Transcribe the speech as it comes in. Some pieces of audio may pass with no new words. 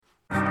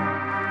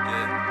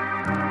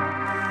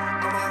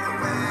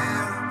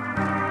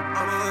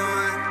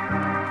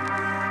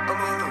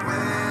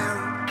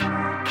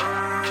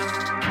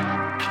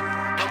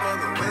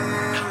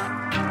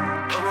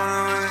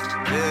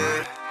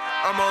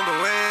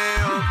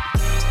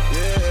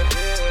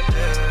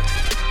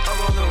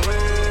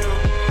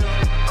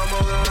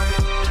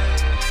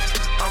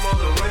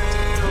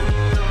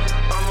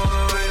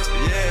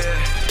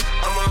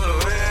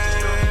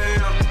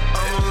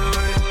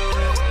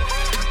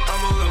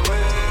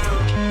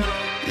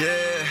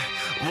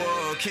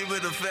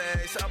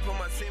face. I put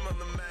my team on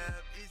the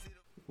map.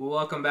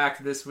 Welcome back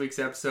to this week's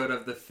episode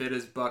of the Fit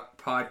as Buck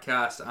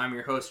podcast. I'm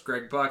your host,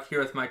 Greg Buck, here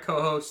with my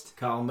co-host,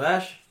 Colin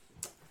Bash.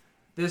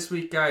 This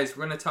week, guys,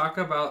 we're going to talk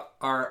about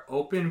our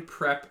Open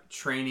Prep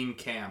Training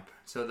Camp.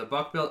 So the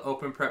Buck Built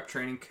Open Prep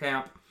Training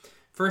Camp.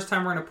 First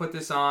time we're going to put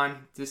this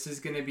on. This is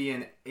going to be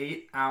an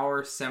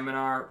 8-hour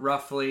seminar,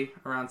 roughly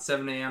around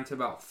 7 a.m. to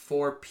about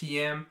 4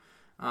 p.m.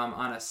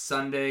 On a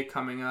Sunday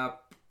coming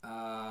up.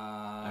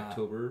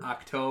 October.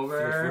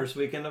 First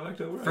weekend of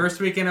October? First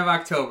weekend of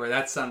October.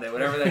 That's Sunday,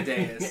 whatever that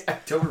day is.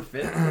 October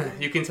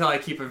 5th. You can tell I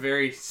keep a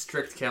very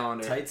strict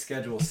calendar. Tight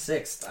schedule.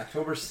 6th.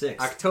 October 6th.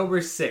 October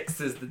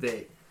 6th is the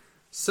date.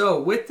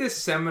 So with this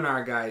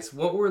seminar, guys,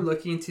 what we're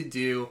looking to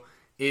do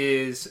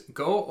is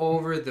go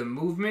over the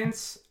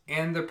movements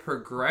and the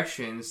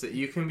progressions that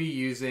you can be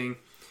using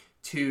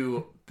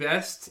to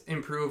best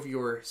improve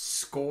your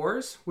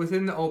scores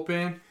within the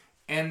Open,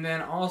 and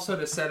then also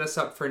to set us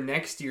up for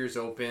next year's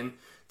Open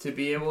to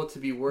be able to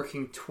be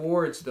working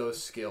towards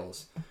those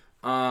skills.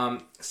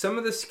 Some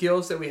of the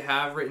skills that we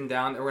have written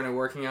down that we're going to be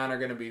working on are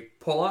going to be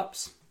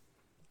pull-ups,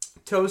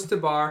 toes to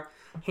bar,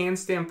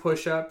 handstand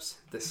push-ups,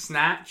 the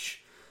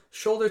snatch,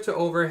 shoulder to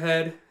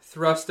overhead,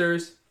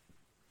 thrusters,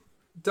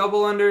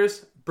 double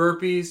unders,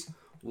 burpees,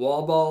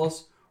 wall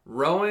balls,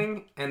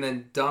 rowing, and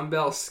then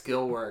dumbbell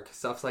skill work.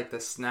 Stuff like the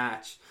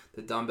snatch,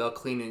 the dumbbell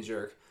clean and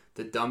jerk,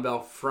 the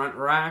dumbbell front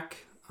rack,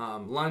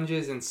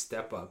 lunges, and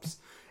step-ups.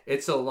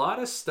 It's a lot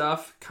of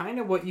stuff. Kind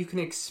of what you can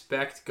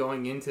expect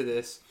going into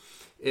this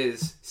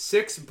is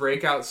 6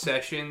 breakout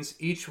sessions,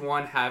 each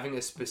one having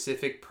a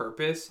specific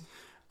purpose,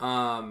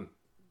 in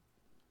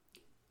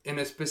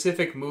a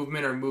specific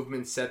movement or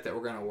movement set that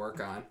we're going to work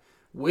on.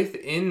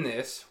 Within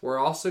this, we're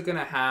also going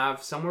to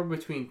have somewhere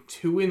between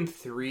 2 and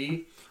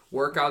 3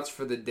 workouts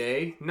for the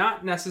day.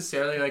 Not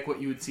necessarily like what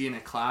you would see in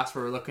a class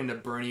where we're looking to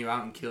burn you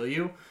out and kill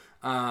you.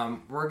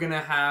 We're going to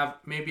have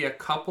maybe a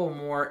couple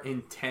more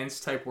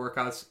intense type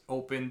workouts,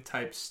 open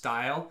type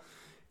style.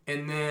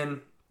 And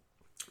then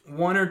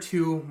 1 or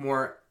 2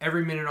 more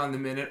every minute on the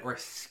minute or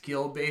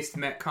skill-based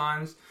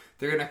Metcons.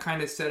 They're going to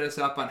kind of set us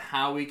up on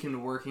how we can be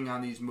working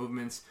on these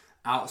movements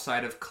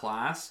outside of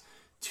class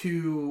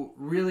to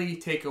really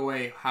take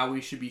away how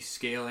we should be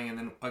scaling and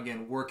then,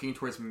 again, working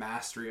towards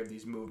mastery of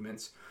these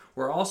movements.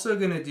 We're also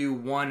going to do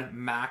 1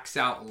 max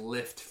out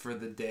lift for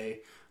the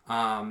day.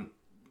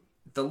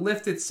 The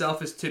lift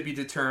itself is to be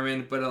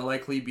determined, but it'll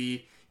likely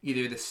be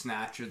either the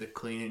snatch or the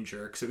clean and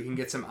jerk, so we can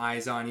get some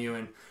eyes on you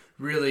and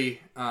really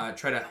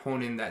try to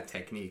hone in that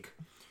technique.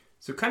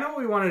 So kind of what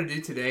we wanted to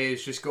do today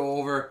is just go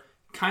over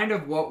kind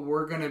of what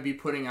we're going to be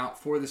putting out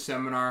for the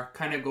seminar,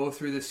 kind of go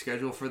through the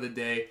schedule for the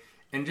day,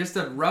 and just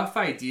a rough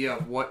idea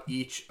of what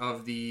each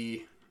of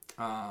the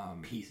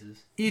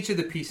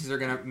pieces are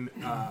going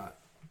to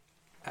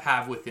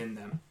have within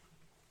them.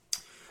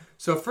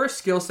 So first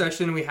skill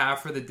session we have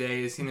for the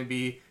day is going to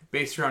be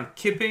based around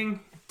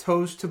kipping,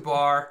 toes to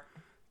bar,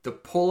 the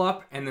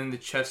pull-up, and then the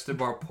chest to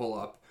bar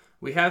pull-up.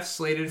 We have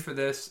slated for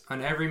this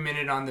an every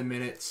minute on the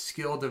minute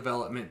skill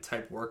development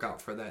type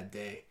workout for that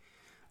day.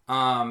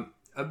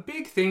 A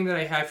big thing that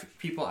I have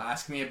people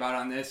ask me about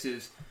on this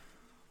is,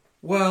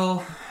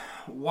 well,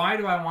 why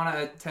do I want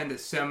to attend a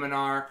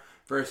seminar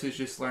versus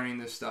just learning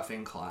this stuff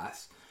in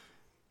class?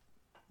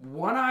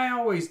 What I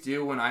always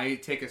do when I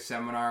take a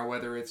seminar,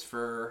 whether it's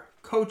for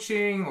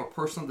coaching or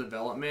personal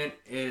development,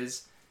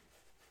 is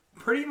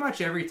pretty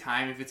much every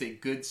time, if it's a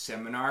good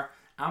seminar,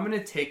 I'm going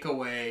to take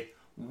away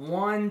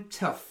 1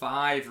 to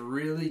 5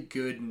 really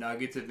good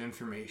nuggets of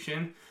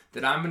information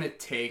that I'm going to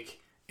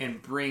take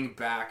and bring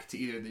back to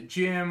either the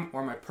gym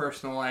or my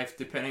personal life,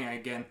 depending on,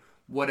 again,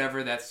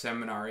 whatever that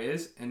seminar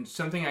is, and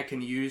something I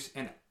can use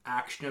and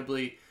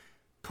actionably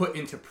put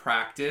into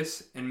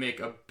practice and make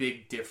a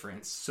big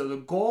difference. So the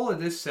goal of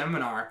this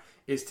seminar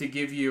is to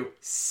give you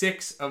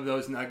 6 of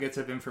those nuggets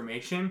of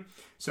information.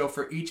 So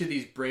for each of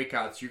these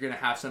breakouts, you're going to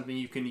have something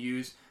you can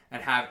use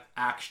and have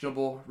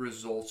actionable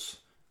results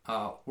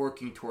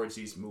working towards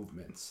these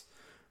movements.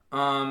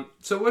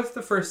 So with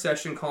the first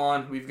session,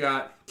 Colin, we've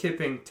got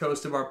kipping,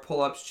 toes to bar,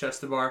 pull-ups,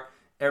 chest to bar,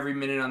 every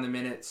minute on the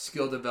minute,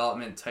 skill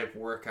development type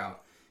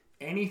workout.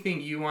 Anything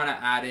you want to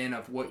add in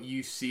of what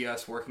you see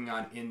us working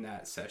on in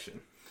that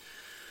session?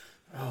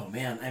 Oh,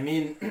 man. I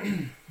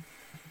mean,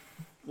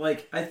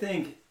 I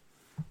think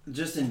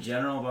just in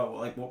general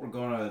about what we're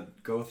going to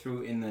go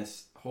through in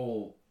this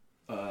whole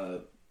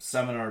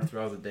seminar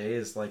throughout the day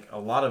is a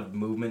lot of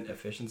movement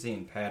efficiency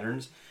and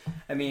patterns.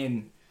 I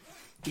mean,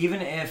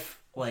 even if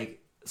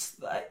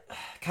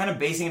kind of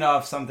basing it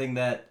off something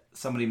that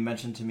somebody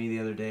mentioned to me the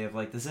other day of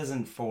this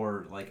isn't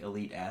for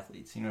elite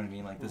athletes, you know what I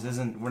mean? This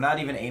isn't, we're not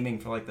even aiming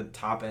for the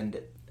top end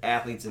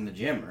athletes in the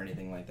gym or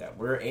anything like that.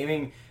 We're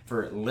aiming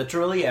for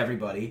literally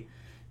everybody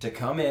to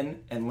come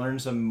in and learn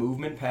some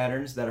movement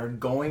patterns that are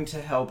going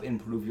to help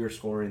improve your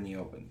score in the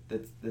Open.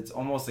 That's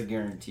almost a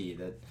guarantee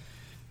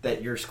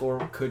that your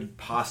score could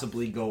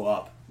possibly go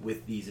up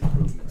with these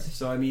improvements.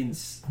 So I mean,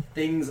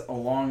 things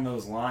along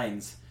those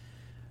lines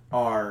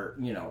are,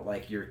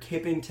 like your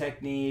kipping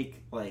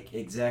technique, like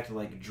exact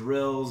like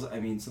drills. I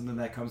mean, something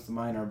that comes to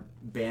mind are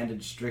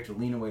banded strict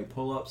lean away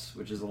pull-ups,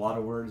 which is a lot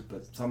of words,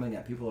 but something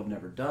that people have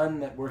never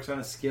done that works on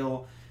a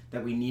skill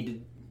that we need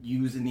to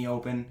use in the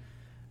open.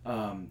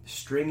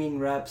 Stringing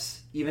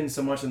reps, even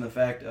so much in the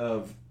fact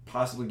of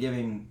possibly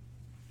giving,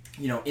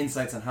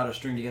 insights on how to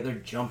string together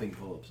jumping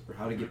pull-ups or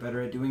how to get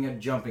better at doing a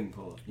jumping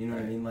pull-up. You know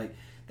what I mean? Like,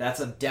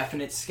 that's a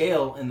definite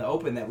scale in the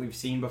open that we've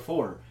seen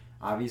before.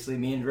 Obviously,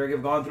 me and Greg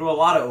have gone through a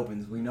lot of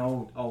opens. We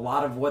know a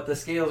lot of what the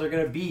scales are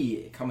going to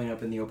be coming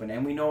up in the open,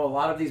 and we know a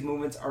lot of these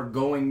movements are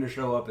going to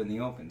show up in the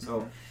open.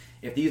 So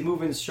if these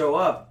movements show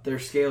up, their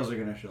scales are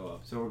going to show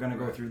up. So we're going to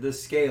go through the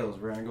scales.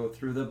 We're going to go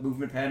through the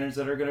movement patterns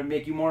that are going to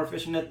make you more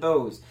efficient at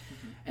those,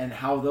 and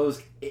how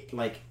those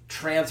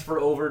transfer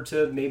over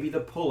to maybe the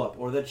pull-up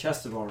or the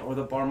chest to bar or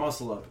the bar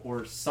muscle up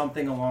or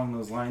something along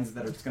those lines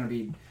that it's going to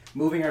be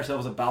moving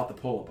ourselves about the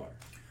pull-up bar.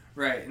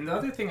 Right, and the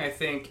other thing I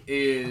think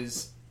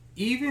is,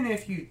 even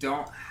if you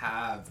don't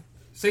have,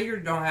 say you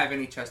don't have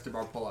any chest to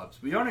bar pull-ups,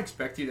 we don't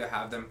expect you to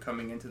have them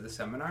coming into the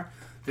seminar.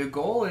 The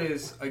goal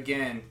is,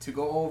 again, to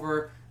go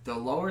over the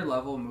lower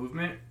level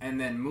movement and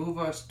then move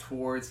us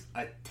towards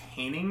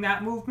attaining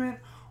that movement,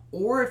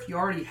 or if you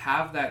already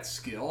have that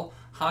skill,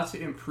 how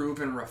to improve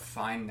and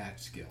refine that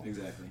skill.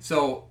 Exactly.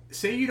 So,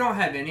 say you don't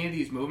have any of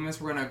these movements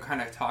we're going to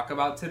kind of talk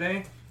about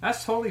today,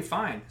 that's totally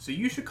fine. So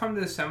you should come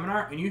to the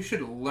seminar and you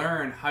should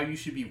learn how you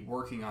should be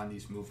working on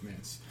these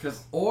movements.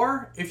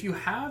 Or if you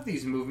have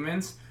these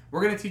movements,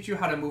 we're going to teach you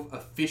how to move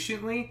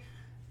efficiently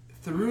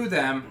through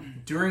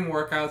them during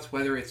workouts,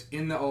 whether it's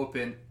in the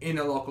open, in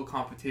a local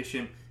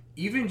competition,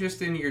 even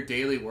just in your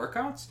daily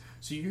workouts.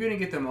 So you're going to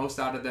get the most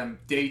out of them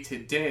day to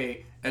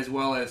day as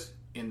well as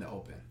in the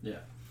open. Yeah.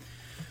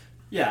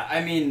 Yeah,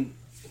 I mean,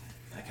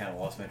 I kind of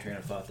lost my train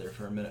of thought there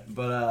for a minute.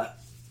 But,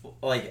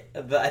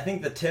 I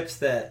think the tips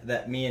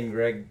that me and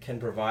Greg can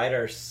provide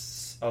are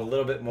a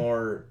little bit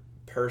more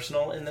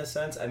personal in this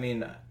sense. I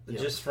mean,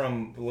 just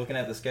from looking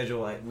at the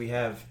schedule, we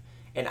have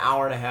an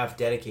hour and a half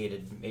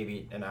dedicated,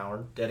 maybe an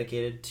hour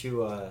dedicated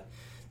to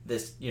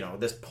this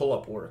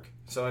pull-up work.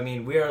 So, I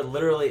mean, we are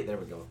literally, there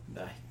we go,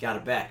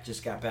 got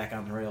back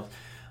on the rails.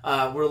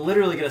 We're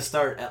literally going to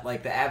start at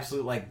the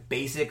absolute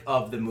basic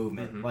of the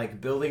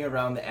movement, building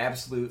around the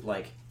absolute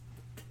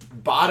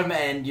bottom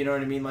end, you know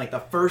what I mean?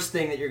 The first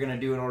thing that you're going to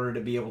do in order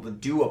to be able to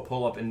do a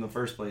pull-up in the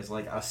first place,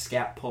 like a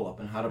scap pull-up,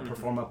 and how to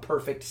perform a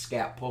perfect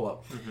scap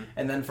pull-up.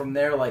 And then from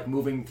there,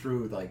 moving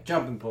through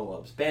jumping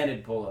pull-ups,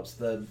 banded pull-ups,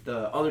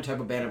 the other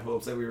type of banded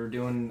pull-ups that we were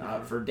doing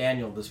for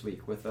Daniel this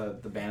week with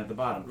the band at the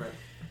bottom. Right.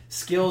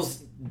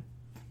 Skills,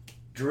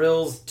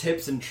 drills,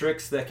 tips, and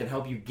tricks that can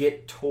help you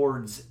get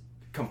towards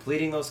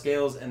completing those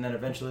scales, and then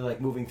eventually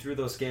moving through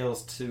those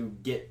scales to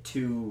get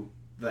to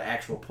the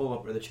actual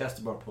pull-up or the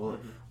chest bar pull-up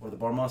or the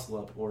bar muscle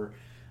up, or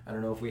I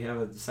don't know if we have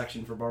a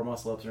section for bar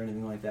muscle ups or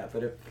anything like that,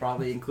 but it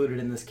probably included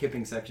in this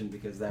kipping section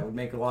because that would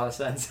make a lot of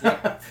sense.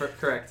 Yeah,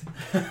 correct.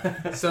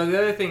 So the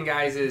other thing,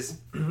 guys, is,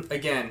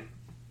 again,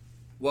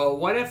 well,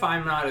 what if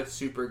I'm not a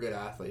super good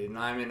athlete and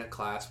I'm in a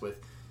class with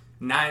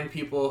 9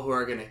 people who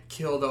are going to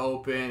kill the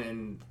open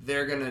and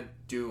they're going to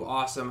do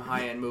awesome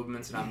high-end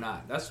movements and I'm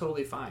not? That's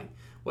totally fine.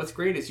 What's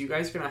great is you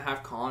guys are going to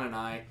have Colin and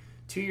I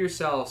to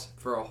yourselves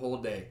for a whole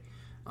day.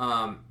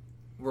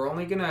 We're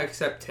only going to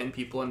accept 10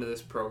 people into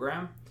this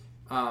program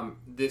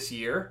this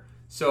year.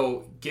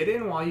 So get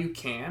in while you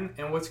can.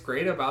 And what's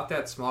great about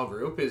that small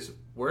group is,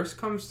 worst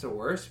comes to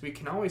worst, we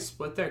can always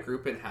split that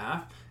group in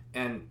half.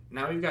 And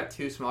now we've got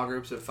 2 small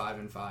groups of 5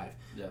 and 5.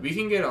 Yeah. We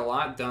can get a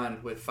lot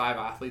done with 5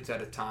 athletes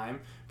at a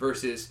time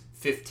versus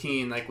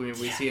 15 like we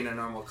see in a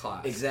normal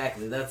class.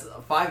 Exactly. That's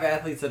 5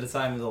 athletes at a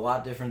time is a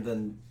lot different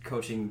than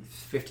coaching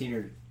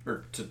 15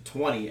 or to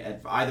 20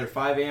 at either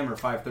 5 a.m. or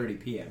 5:30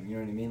 p.m. You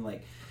know what I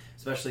mean?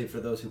 Especially for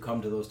those who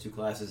come to those 2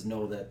 classes,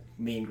 know that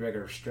me and Greg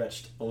are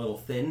stretched a little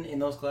thin in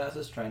those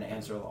classes, trying to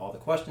answer all the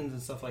questions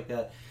and stuff like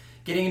that.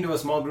 Getting into a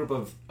small group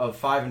of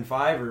 5 and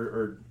 5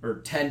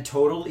 or 10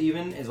 total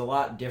even is a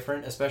lot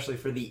different, especially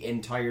for the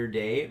entire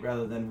day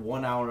rather than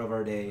 1 hour of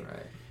our day.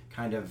 Right.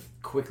 Kind of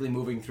quickly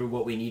moving through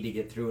what we need to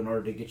get through in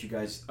order to get you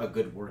guys a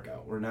good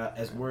workout. We're not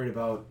as worried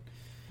about,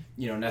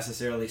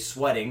 necessarily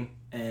sweating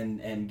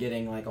and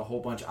getting a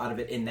whole bunch out of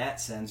it in that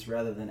sense,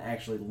 rather than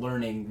actually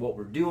learning what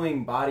we're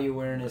doing, body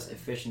awareness,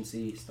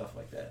 efficiency, stuff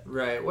like that.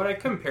 Right. What I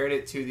compared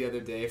it to the other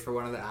day for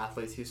one of the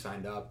athletes who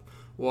signed up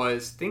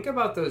was, think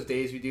about those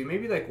days we do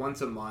maybe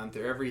once a month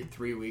or every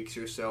 3 weeks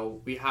or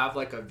so. We have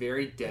a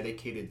very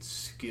dedicated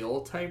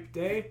skill type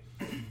day.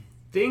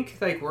 Think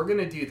we're going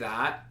to do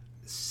that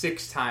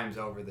 6 times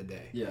over the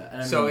day.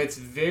 Yeah. So it's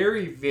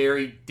very,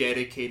 very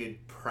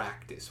dedicated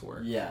practice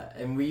work. Yeah,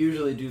 and we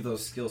usually do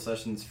those skill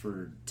sessions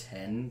for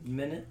 10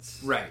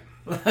 minutes. Right.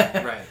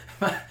 Right.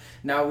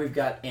 Now we've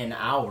got an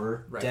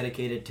hour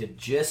dedicated to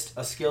just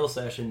a skill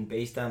session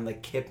based on the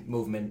kip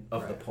movement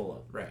of the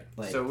pull-up. Right.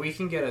 So we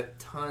can get a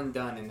ton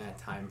done in that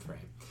time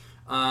frame.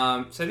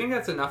 So I think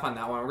that's enough on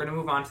that one. We're going to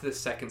move on to the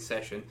second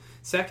session.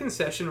 Second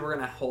session we're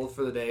going to hold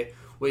for the day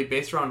will be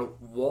based around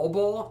wall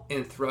ball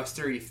and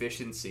thruster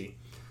efficiency.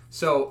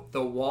 So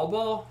the wall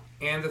ball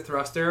and the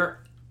thruster,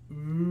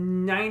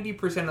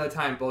 90% of the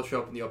time both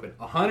show up in the open.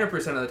 100%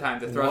 of the time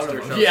the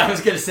thruster shows up. Yeah, I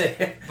was gonna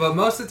say. But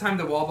most of the time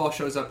the wall ball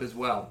shows up as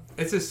well.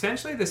 It's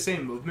essentially the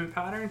same movement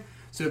pattern.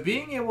 So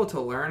being able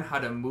to learn how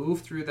to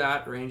move through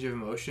that range of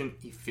motion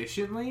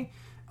efficiently,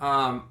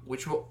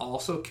 which will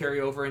also carry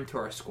over into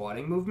our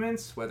squatting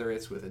movements, whether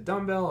it's with a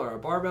dumbbell or a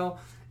barbell,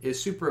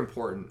 is super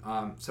important.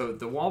 So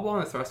the wall ball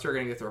and the thruster are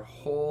going to get their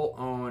whole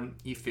own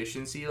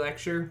efficiency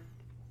lecture.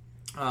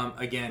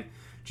 Again,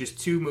 just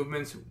two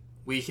movements.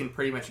 We can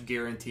pretty much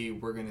guarantee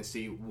we're going to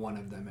see one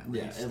of them at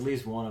least. Yeah, at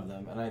least one of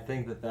them. And I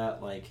think that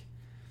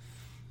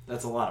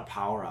that's a lot of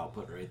power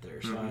output right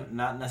there. So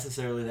not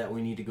necessarily that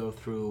we need to go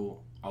through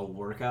a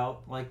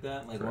workout like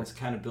that. Like, once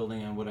kind of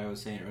building on what I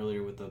was saying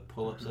earlier with the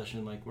pull-up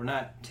session, like, we're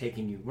not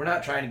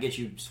trying to get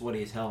you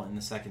sweaty as hell in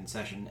the second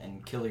session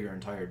and kill your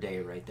entire day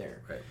right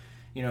there. Right.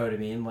 You know what I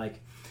mean?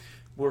 Like,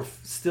 we're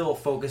still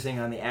focusing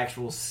on the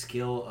actual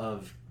skill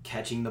of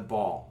catching the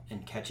ball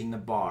and catching the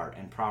bar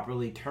and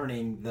properly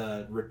turning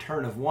the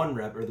return of one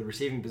rep or the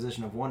receiving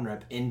position of one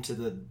rep into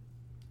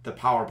the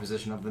power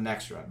position of the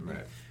next rep.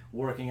 Right.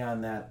 Working on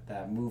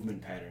that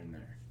movement pattern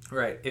there.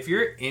 Right. If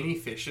you're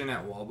inefficient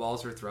at wall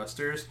balls or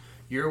thrusters,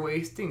 you're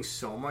wasting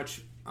so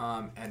much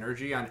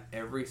energy on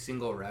every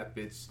single rep.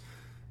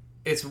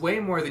 It's way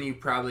more than you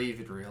probably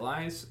even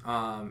realize.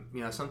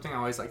 Something I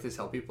always like to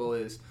tell people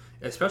is,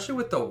 especially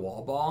with the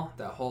wall ball,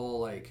 that whole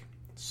like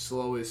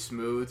slow is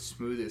smooth,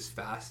 smooth is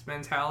fast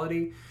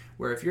mentality,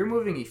 where if you're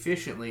moving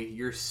efficiently,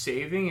 you're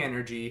saving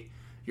energy.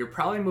 You're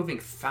probably moving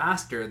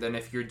faster than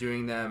if you're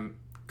doing them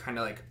kind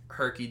of like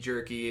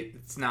herky-jerky.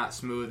 It's not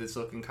smooth. It's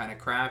looking kind of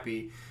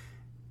crappy.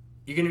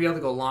 You're going to be able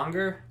to go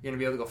longer. You're going to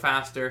be able to go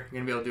faster.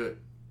 You're going to be able to do it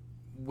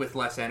with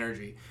less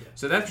energy. Yeah.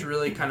 So that's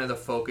really kind of the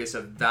focus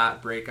of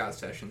that breakout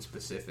session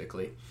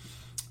specifically.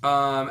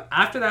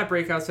 After that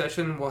breakout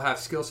session, we'll have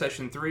skill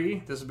session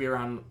 3. This will be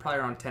probably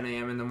around 10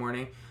 a.m. in the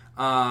morning,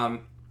 where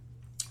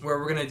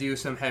we're going to do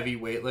some heavy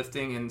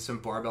weightlifting and some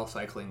barbell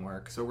cycling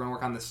work. So we're going to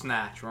work on the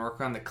snatch. We're going to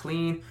work on the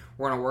clean.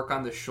 We're going to work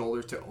on the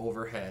shoulder to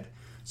overhead.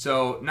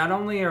 So not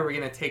only are we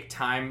going to take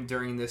time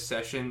during this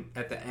session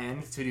at the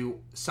end to do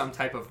some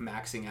type of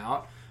maxing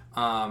out,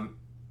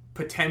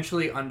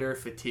 potentially under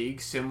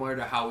fatigue, similar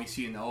to how we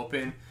see in the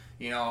open.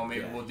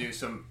 Maybe we'll do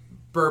some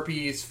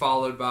burpees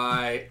followed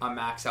by a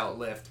max out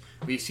lift.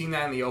 We've seen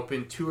that in the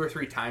open 2 or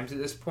 3 times at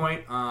this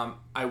point.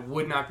 I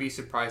would not be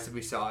surprised if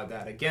we saw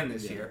that again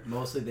this year.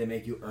 Mostly they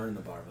make you earn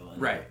the barbell.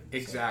 Right,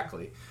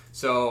 exactly.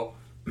 So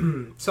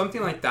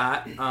something like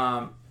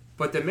that.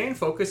 But the main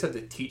focus of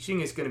the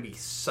teaching is going to be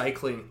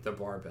cycling the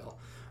barbell.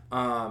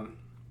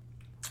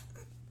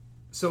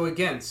 So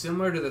again,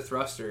 similar to the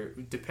thruster,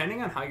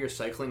 depending on how you're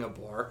cycling a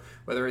bar,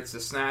 whether it's the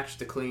snatch,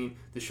 the clean,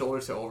 the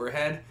shoulders to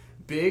overhead,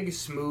 big,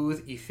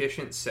 smooth,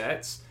 efficient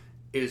sets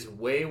is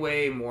way,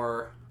 way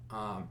more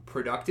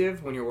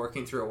productive when you're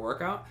working through a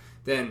workout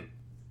than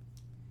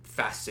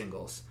fast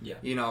singles. Yeah.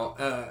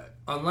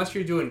 Unless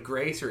you're doing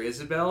Grace or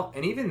Isabel,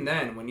 and even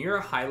then, when you're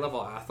a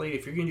high-level athlete,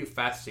 if you're going to do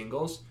fast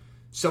singles,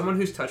 someone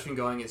who's touch and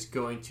going is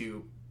going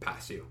to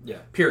pass you. Yeah.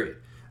 Period.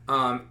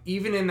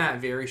 Even in that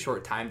very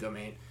short time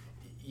domain,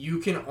 you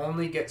can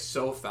only get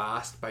so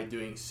fast by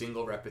doing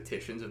single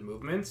repetitions of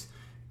movements.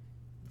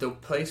 The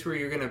place where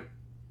you're going to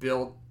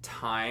build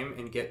time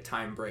and get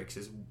time breaks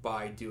is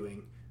by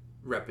doing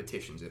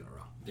repetitions in a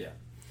row. Yeah.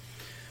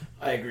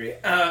 I agree.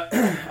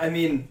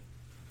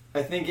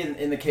 I think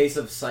in the case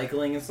of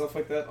cycling and stuff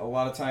like that, a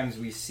lot of times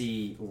we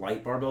see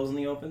light barbells in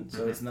the open,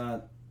 so it's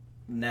not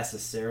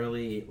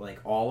necessarily like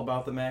all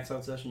about the max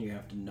out session. You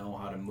have to know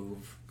how to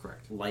move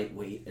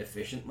lightweight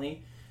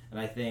efficiently, and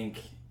I think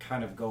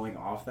kind of going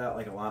off that,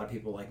 like, a lot of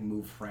people like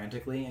move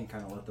frantically and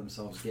kind of let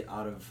themselves get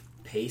out of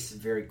pace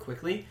very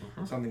quickly.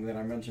 Something that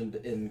I mentioned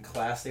in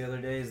class the other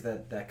day is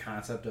that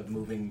concept of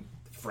moving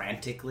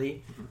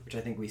frantically, which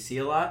I think we see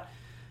a lot.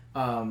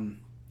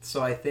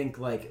 So I think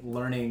like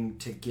learning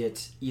to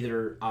get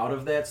either out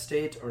of that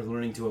state or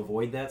learning to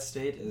avoid that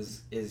state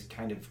is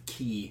kind of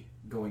key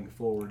going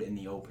forward in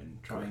the open,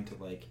 trying to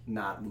like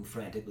not move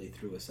frantically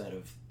through a set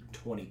of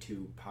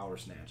 22 power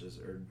snatches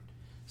or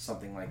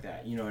something like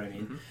that. You know what I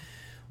mean?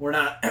 We're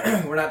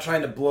not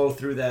trying to blow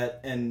through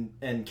that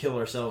and kill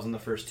ourselves in the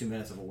first 2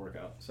 minutes of a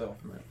workout. So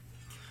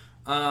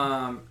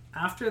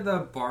after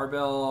the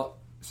barbell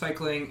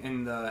cycling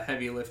and the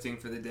heavy lifting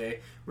for the day,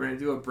 we're going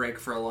to do a break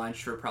for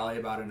lunch for probably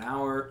about an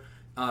hour.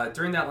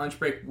 During that lunch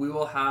break, we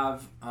will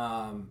have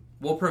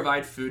we'll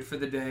provide food for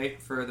the day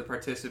for the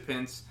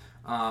participants.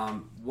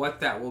 What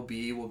that will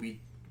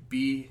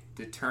be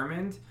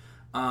determined.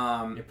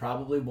 It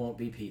probably won't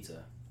be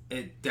pizza.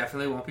 It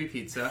definitely won't be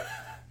pizza.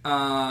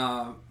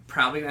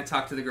 Probably going to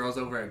talk to the girls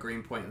over at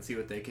Greenpoint and see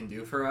what they can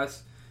do for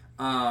us.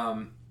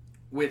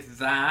 With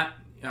that,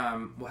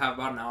 we'll have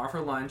about an hour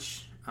for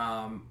lunch.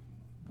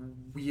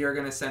 We are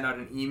going to send out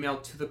an email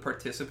to the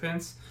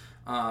participants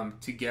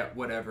to get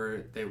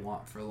whatever they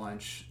want for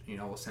lunch.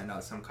 We'll send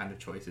out some kind of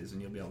choices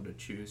and you'll be able to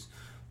choose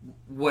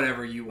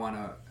whatever you want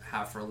to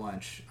have for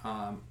lunch.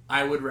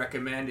 I would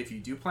recommend, if you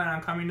do plan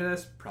on coming to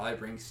this, probably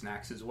bring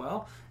snacks as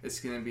well. It's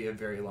going to be a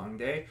very long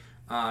day,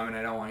 and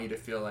I don't want you to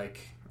feel like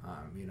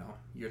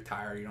you're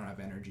tired, you don't have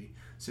energy.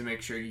 So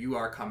make sure you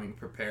are coming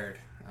prepared.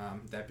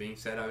 That being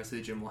said, obviously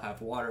the gym will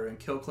have water and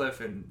Kill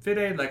Cliff and Fit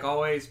Aid like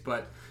always,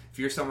 but if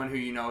you're someone who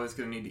you know is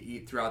going to need to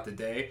eat throughout the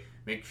day,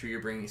 make sure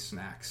you're bringing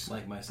snacks.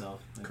 Like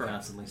myself, I Correct.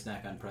 constantly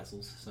snack on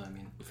pretzels, so I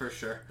mean, For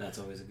sure. that's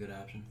always a good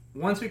option.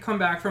 Once we come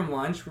back from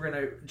lunch, we're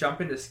going to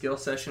jump into skill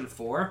session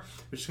 4,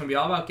 which is going to be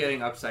all about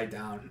getting upside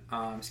down.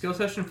 Skill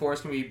session 4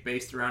 is going to be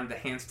based around the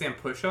handstand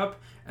push-up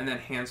and then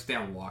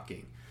handstand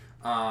walking.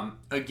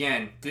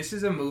 Again, this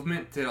is a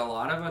movement that a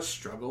lot of us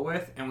struggle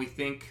with, and we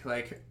think,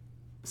 like,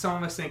 some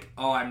of us think,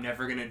 oh, I'm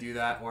never going to do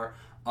that, or,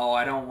 oh,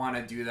 I don't want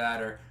to do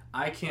that, or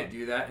I can't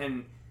do that,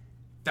 and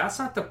that's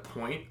not the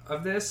point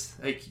of this.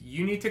 Like,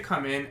 you need to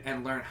come in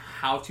and learn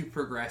how to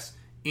progress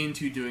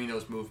into doing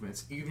those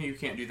movements, even if you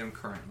can't do them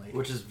currently.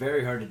 Which is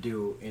very hard to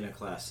do in a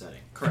class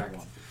setting. Correct.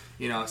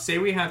 Say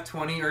we have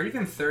 20 or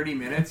even 30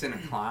 minutes in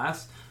a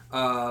class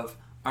of,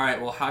 all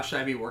right, well, how should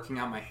I be working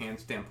on my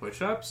handstand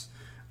push-ups?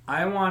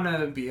 I want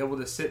to be able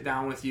to sit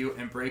down with you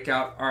and break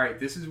out, all right,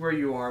 this is where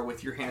you are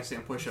with your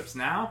handstand push-ups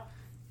now.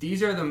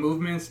 These are the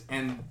movements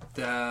and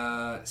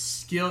the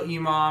skill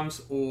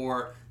EMOMs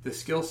or the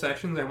skill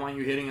sessions I want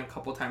you hitting a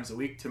couple times a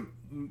week to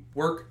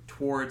work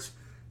towards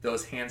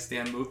those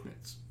handstand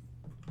movements.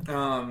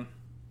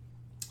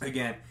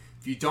 Again,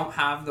 if you don't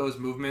have those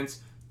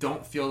movements,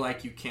 don't feel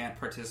like you can't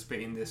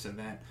participate in this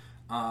event.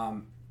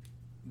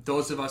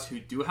 Those of us who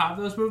do have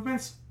those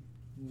movements,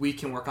 we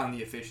can work on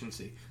the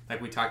efficiency,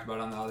 like we talked about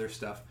on the other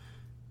stuff.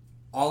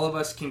 All of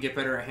us can get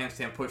better at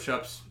handstand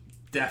push-ups.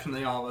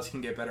 Definitely all of us can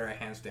get better at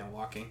handstand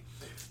walking.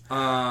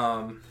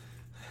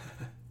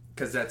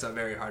 Because that's a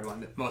very hard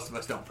one that most of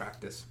us don't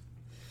practice.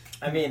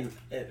 I mean,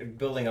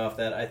 building off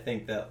that, I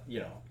think that,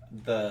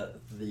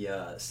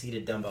 the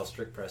seated dumbbell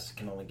strict press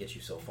can only get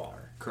you so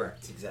far.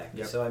 Correct.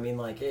 Exactly. Yep. So, I mean,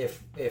 like,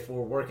 if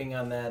we're working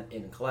on that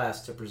in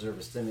class to preserve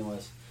a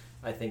stimulus,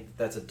 I think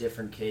that's a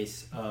different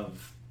case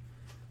of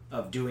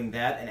doing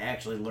that and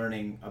actually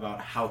learning about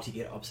how to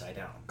get upside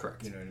down.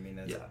 Correct. You know what I mean?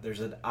 Yeah. There's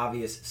an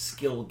obvious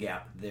skill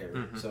gap there.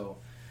 Mm-hmm. So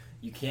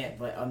you can't,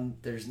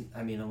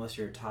 unless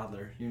you're a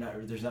toddler,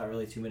 there's not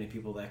really too many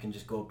people that can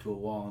just go up to a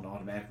wall and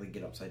automatically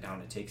get upside down.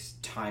 It takes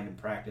time and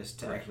practice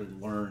to actually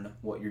learn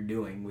what you're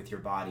doing with your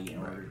body in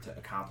order to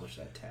accomplish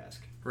that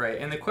task. Right,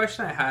 and the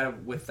question I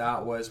had with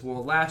that was,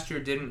 well, last year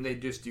didn't they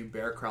just do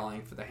bear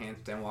crawling for the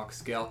handstand walk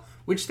scale,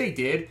 which they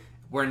did.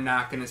 We're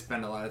not going to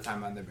spend a lot of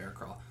time on the bear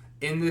crawl.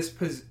 In this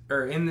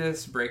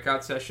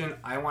breakout session,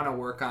 I want to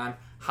work on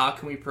how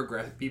can we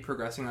be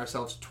progressing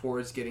ourselves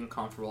towards getting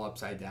comfortable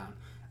upside down.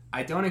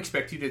 I don't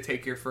expect you to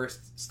take your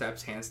first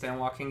steps handstand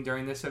walking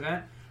during this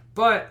event,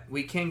 but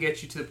we can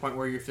get you to the point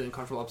where you're feeling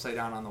comfortable upside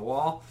down on the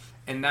wall,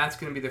 and that's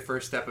going to be the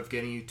first step of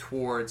getting you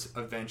towards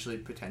eventually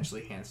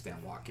potentially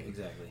handstand walking.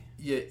 Exactly.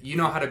 You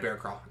know how to bear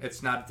crawl.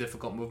 It's not a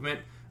difficult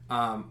movement.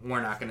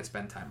 We're not going to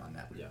spend time on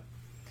that. Yeah.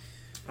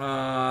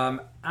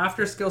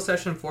 After skill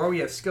session 4, we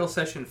have skill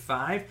session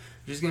 5,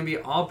 which is going to be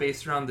all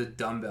based around the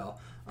dumbbell.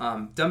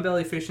 Dumbbell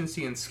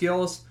efficiency and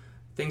skills.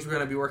 Things we're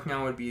going to be working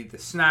on would be the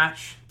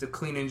snatch, the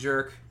clean and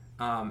jerk,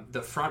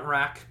 the front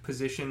rack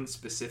position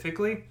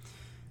specifically,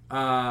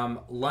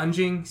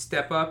 lunging,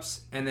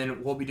 step-ups, and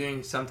then we'll be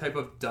doing some type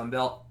of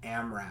dumbbell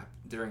AMRAP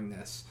during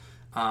this.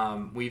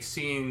 We've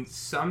seen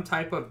some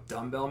type of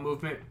dumbbell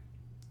movement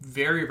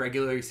very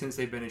regularly since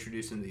they've been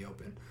introduced in the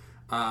open.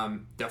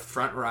 The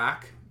front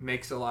rack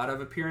makes a lot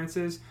of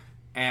appearances,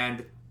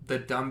 and the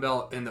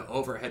dumbbell in the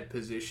overhead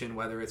position,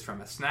 whether it's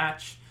from a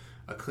snatch,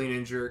 a clean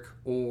and jerk,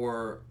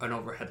 or an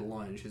overhead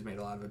lunge, has made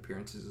a lot of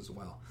appearances as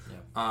well.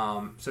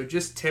 Yeah. So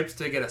just tips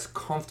to get us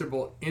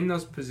comfortable in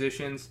those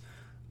positions,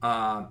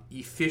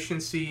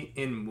 efficiency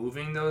in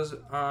moving those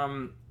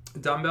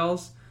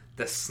dumbbells.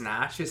 The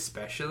snatch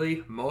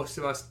especially, most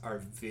of us are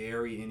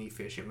very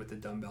inefficient with the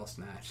dumbbell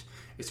snatch.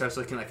 It starts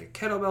looking like a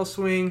kettlebell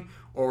swing,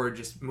 or we're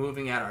just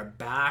moving at our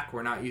back.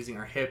 We're not using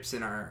our hips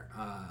and our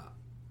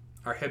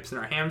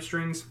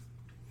hamstrings.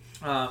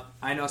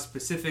 I know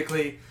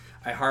specifically,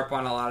 I harp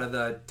on a lot of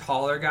the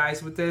taller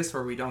guys with this,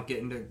 where we don't get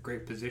into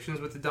great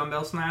positions with the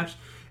dumbbell snatch,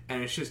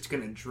 and it's just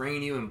going to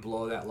drain you and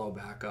blow that low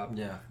back up.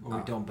 Yeah, or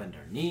we don't bend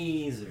our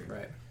knees. Or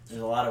right.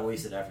 There's a lot of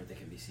wasted effort that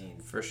can be seen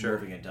for sure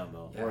moving a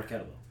dumbbell or a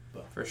kettlebell.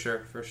 But. For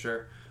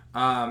sure.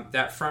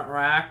 That front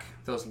rack,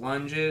 those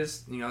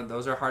lunges,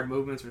 those are hard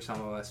movements for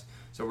some of us.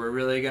 So we're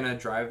really going to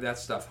drive that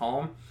stuff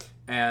home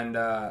and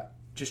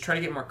just try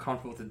to get more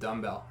comfortable with the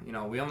dumbbell.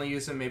 We only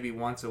use them maybe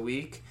once a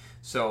week.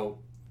 So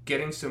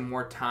getting some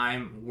more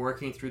time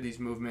working through these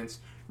movements,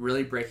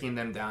 really breaking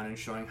them down and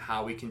showing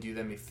how we can do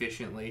them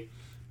efficiently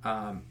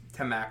to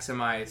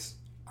maximize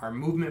our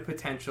movement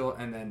potential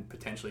and then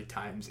potentially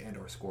times and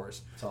or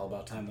scores. It's all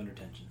about time under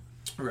tension.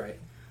 Right.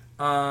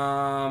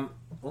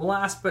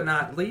 Last but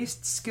not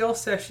least, skill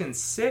session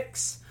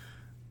 6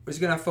 is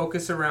going to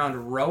focus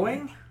around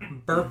rowing,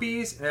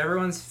 burpees, and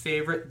everyone's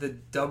favorite, the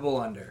double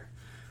under.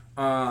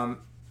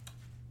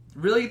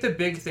 really the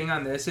big thing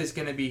on this is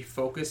going to be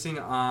focusing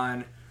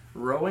on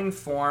rowing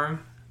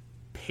form,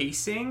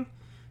 pacing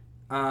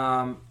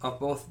of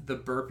both the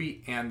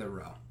burpee and the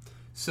row.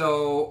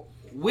 So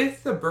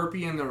with the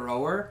burpee and the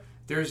rower,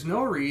 there's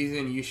no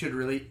reason you should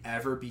really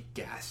ever be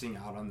gassing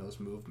out on those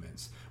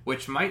movements,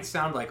 which might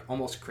sound like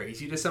almost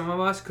crazy to some of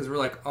us because we're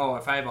like, oh,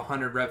 if I have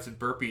 100 reps of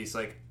burpees,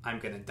 like I'm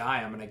going to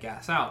die, I'm going to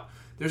gas out.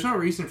 There's no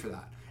reason for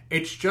that.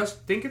 It's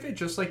just, think of it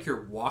just like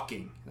you're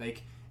walking.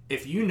 Like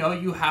if you know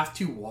you have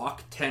to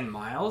walk 10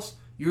 miles,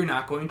 you're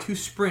not going to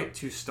sprint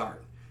to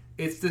start.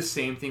 It's the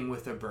same thing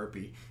with the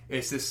burpee.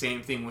 It's the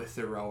same thing with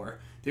the rower.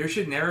 There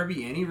should never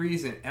be any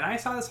reason. And I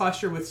saw this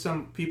last year with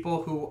some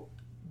people who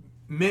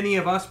many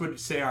of us would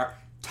say are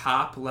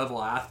top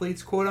level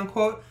athletes, quote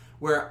unquote,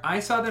 where I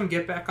saw them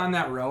get back on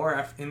that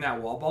rower in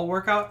that wall ball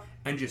workout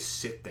and just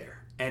sit there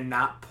and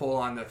not pull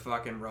on the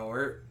fucking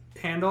rower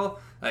handle.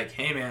 Like,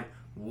 hey man,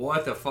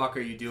 what the fuck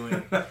are you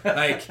doing?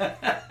 Like,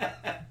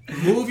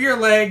 move your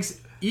legs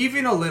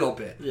even a little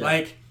bit. Yeah.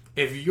 Like,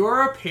 if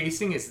your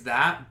pacing is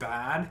that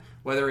bad,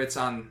 whether it's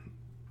on,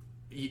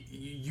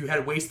 you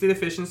had wasted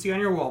efficiency on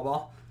your wall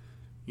ball,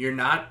 you're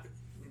not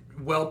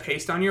well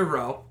paced on your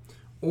row,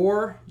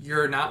 or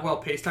you're not well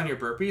paced on your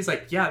burpees,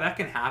 like, yeah, that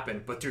can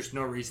happen, but there's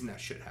no reason that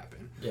should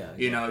happen. Yeah,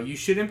 exactly. You know, you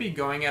shouldn't be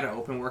going at an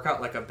open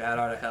workout like a bat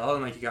out of hell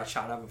and like you got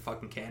shot out of a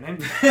fucking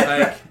cannon.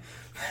 Like,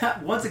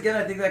 once again,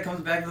 I think that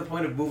comes back to the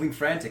point of moving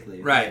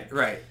frantically. Right.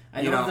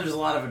 I know there's a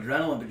lot of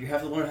adrenaline, but you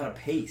have to learn how to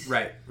pace.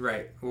 Right.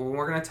 Well,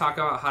 we're going to talk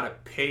about how to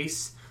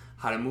pace,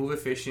 how to move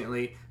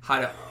efficiently, how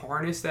to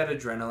harness that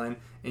adrenaline,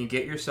 and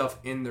get yourself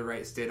in the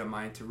right state of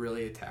mind to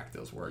really attack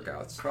those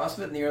workouts.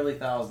 CrossFit in the early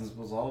thousands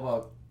was all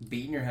about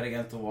beating your head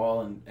against the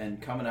wall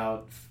and coming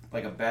out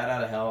like a bat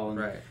out of hell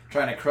and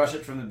trying to crush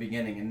it from the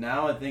beginning. And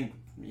now I think,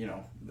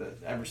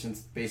 ever since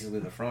basically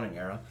the Froning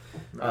era,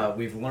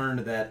 we've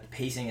learned that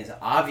pacing is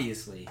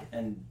obviously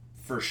and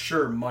for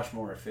sure much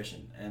more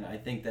efficient. And I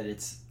think that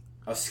it's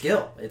a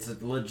skill. It's a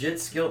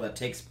legit skill that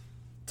takes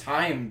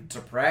time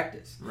to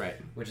practice. Right.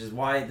 Which is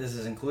why this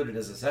is included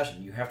as a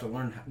session. You have to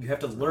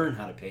learn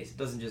how to pace. It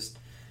doesn't just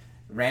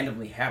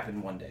randomly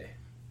happen one day.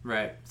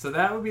 Right. So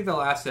that would be the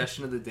last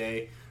session of the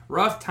day.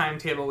 Rough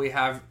timetable we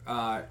have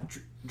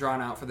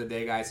drawn out for the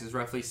day, guys, is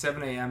roughly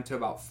 7 a.m. to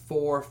about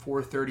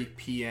 4:30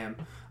 p.m.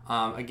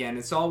 Again,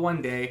 it's all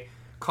one day.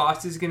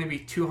 Cost is going to be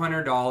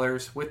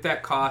 $200. With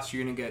that cost,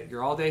 you're going to get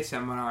your all-day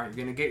seminar. You're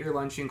going to get your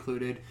lunch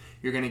included.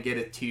 You're going to get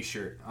a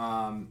T-shirt.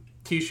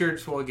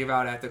 T-shirts we'll give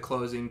out at the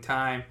closing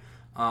time.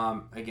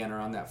 Again,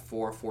 around that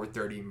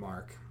 4:30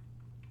 mark.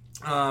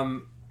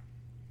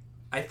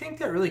 I think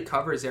that really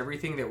covers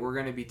everything that we're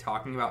going to be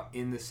talking about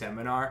in the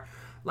seminar.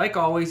 Like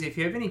always, if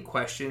you have any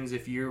questions,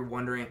 if you're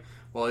wondering,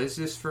 well, is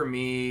this for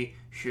me?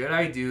 Should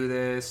I do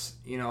this?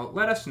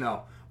 Let us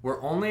know.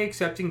 We're only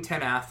accepting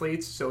 10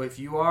 athletes, so if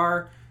you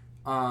are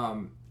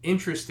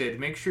interested,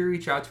 make sure you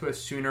reach out to us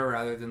sooner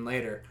rather than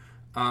later.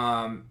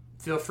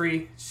 Feel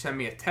free, send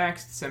me a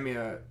text, send me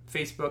a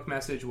Facebook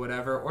message,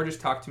 whatever, or just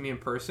talk to me in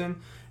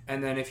person.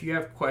 And then if you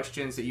have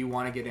questions that you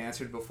want to get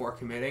answered before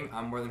committing,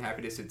 I'm more than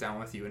happy to sit down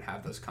with you and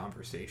have those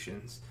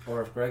conversations.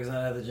 Or if Greg's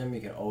not at the gym,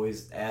 you can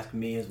always ask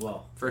me as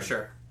well. For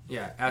sure.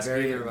 Yeah, ask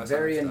either of us.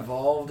 Very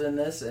involved in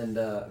this and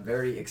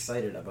very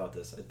excited about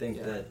this. I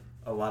think that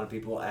a lot of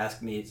people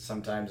ask me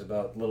sometimes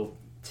about little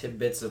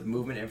tidbits of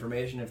movement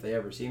information if they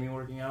ever see me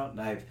working out.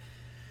 And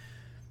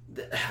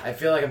I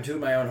feel like I'm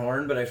tooting my own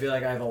horn, but I feel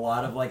like I have a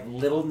lot of like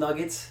little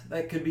nuggets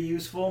that could be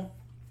useful.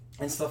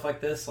 And stuff like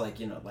this, like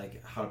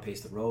how to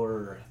pace the rower,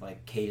 or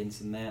like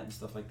cadence and that and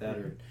stuff like that.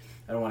 Or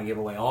I don't want to give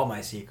away all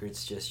my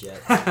secrets just yet.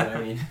 But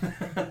I mean,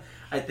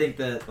 I think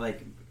that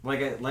like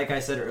I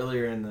said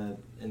earlier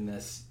in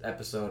this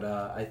episode,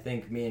 I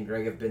think me and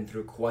Greg have been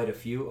through quite a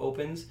few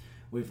opens.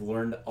 We've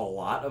learned a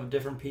lot of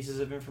different pieces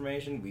of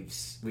information.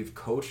 We've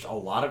coached a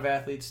lot of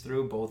athletes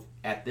through both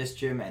at this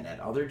gym and at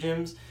other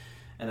gyms,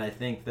 and I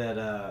think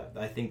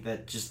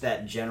that just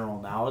that general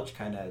knowledge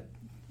kind of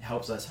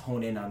helps us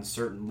hone in on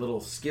certain little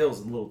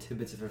skills and little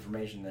tidbits of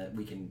information that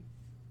we can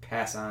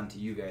pass on to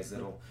you guys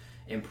that'll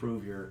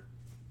improve your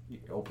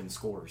open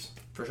scores.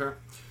 For sure.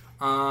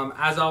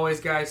 As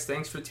always, guys,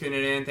 thanks for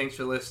tuning in. Thanks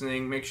for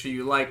listening. Make sure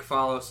you like,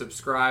 follow,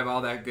 subscribe,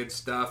 all that good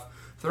stuff.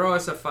 Throw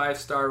us a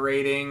 5-star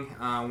rating.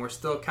 We're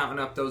still counting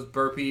up those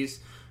burpees.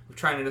 We're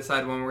trying to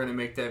decide when we're going to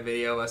make that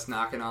video, us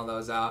knocking all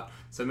those out.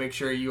 So make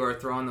sure you are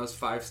throwing those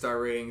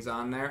 5-star ratings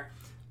on there.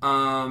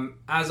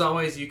 As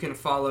always, you can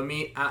follow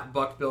me at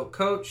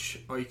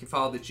BuckBuiltCoach, or you can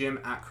follow the gym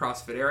at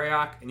CrossFit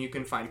Ariok, and you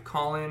can find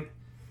Colin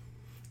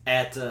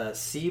at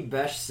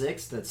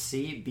CBesh6. That's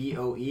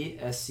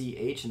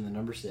CBoeSch and the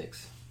number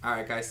 6. All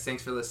right, guys.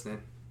 Thanks for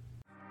listening.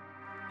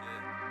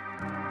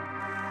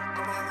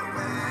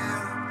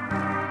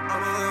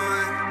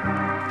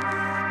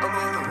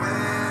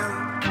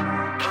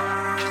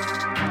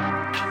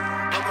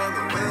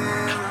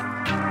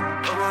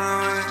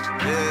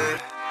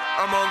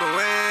 I'm on the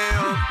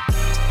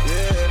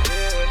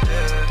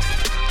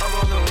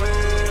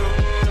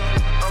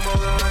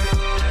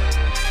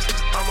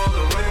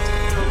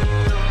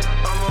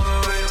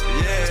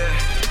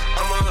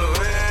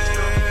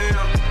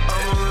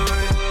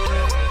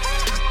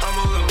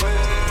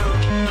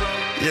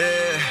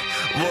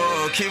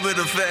keep it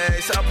a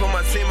face. I put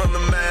my team on the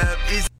map. Easy.